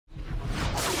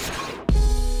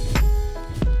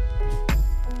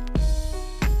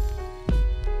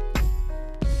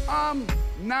I'm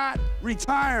not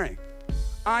retiring.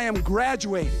 I am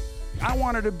graduating. I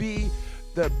wanted to be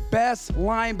the best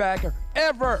linebacker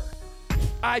ever.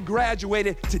 I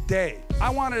graduated today. I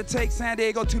wanted to take San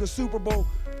Diego to the Super Bowl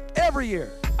every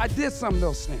year. I did some of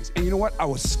those things. And you know what? I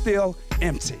was still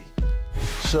empty.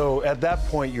 So at that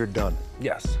point, you're done.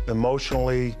 Yes.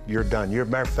 Emotionally, you're done. You're,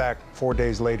 matter of fact, 4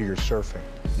 days later, you're surfing.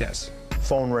 Yes.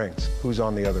 Phone rings. Who's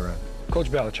on the other end? Coach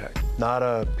Belichick. Not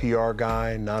a PR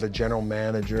guy, not a general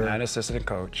manager. Not assistant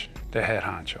coach, the head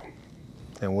honcho.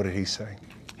 And what did he say?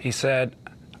 He said,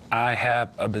 I have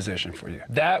a position for you.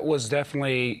 That was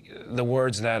definitely the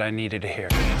words that I needed to hear.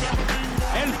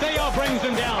 And Seau brings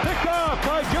him down. Picked off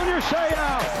by Junior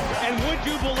Seau. And would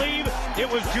you believe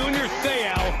it was Junior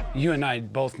Seau? You and I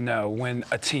both know when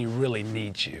a team really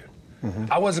needs you.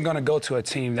 I wasn't going to go to a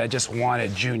team that just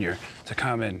wanted Junior to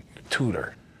come and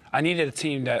tutor. I needed a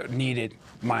team that needed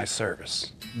my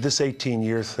service. This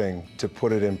 18-year thing, to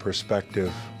put it in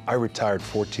perspective, I retired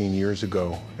 14 years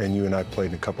ago, and you and I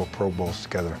played in a couple of Pro Bowls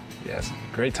together. Yes,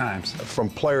 great times. From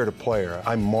player to player,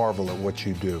 I marvel at what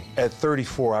you do. At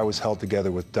 34, I was held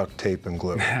together with duct tape and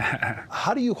glue.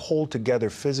 How do you hold together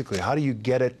physically? How do you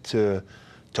get it to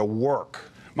work?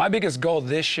 My biggest goal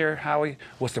this year, Howie,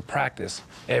 was to practice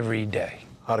every day.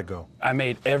 How'd it go? I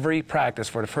made every practice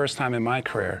for the first time in my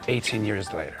career 18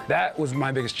 years later. That was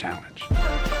my biggest challenge.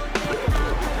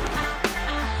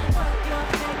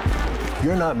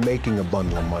 You're not making a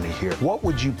bundle of money here. What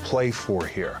would you play for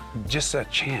here? Just a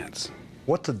chance.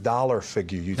 What's a dollar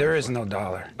figure you There is no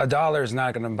dollar. A dollar is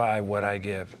not going to buy what I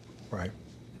give. Right.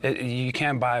 You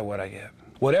can't buy what I give.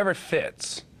 Whatever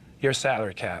fits your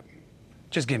salary cap,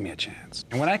 just give me a chance.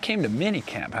 And when I came to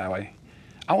minicamp, Howie,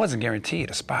 I wasn't guaranteed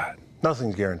a spot.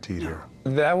 Nothing's guaranteed here.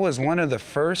 That was one of the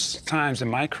first times in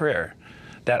my career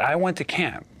that I went to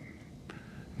camp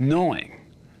knowing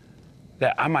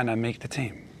that I might not make the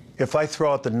team. If I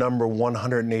throw out the number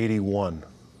 181,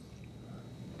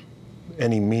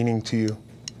 any meaning to you?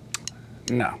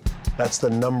 No. That's the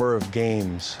number of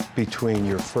games between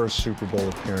your first Super Bowl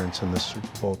appearance and this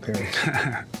Super Bowl appearance.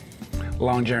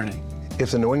 Long journey.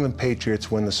 If the New England Patriots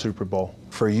win the Super Bowl,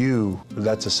 for you,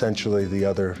 that's essentially the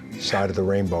other side of the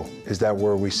rainbow. Is that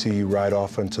where we see you ride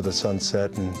off into the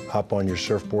sunset and hop on your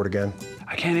surfboard again?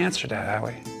 I can't answer that,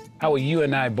 Howie. Howie, you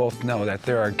and I both know that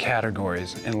there are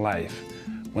categories in life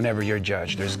whenever you're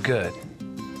judged. There's good,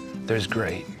 there's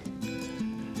great,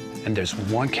 and there's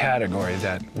one category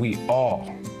that we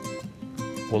all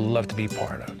will love to be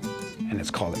part of, and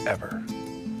it's called ever.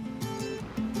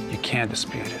 You can't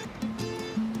dispute it.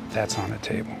 That's on the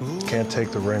table. Can't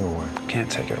take the ring away. Can't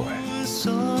take it away.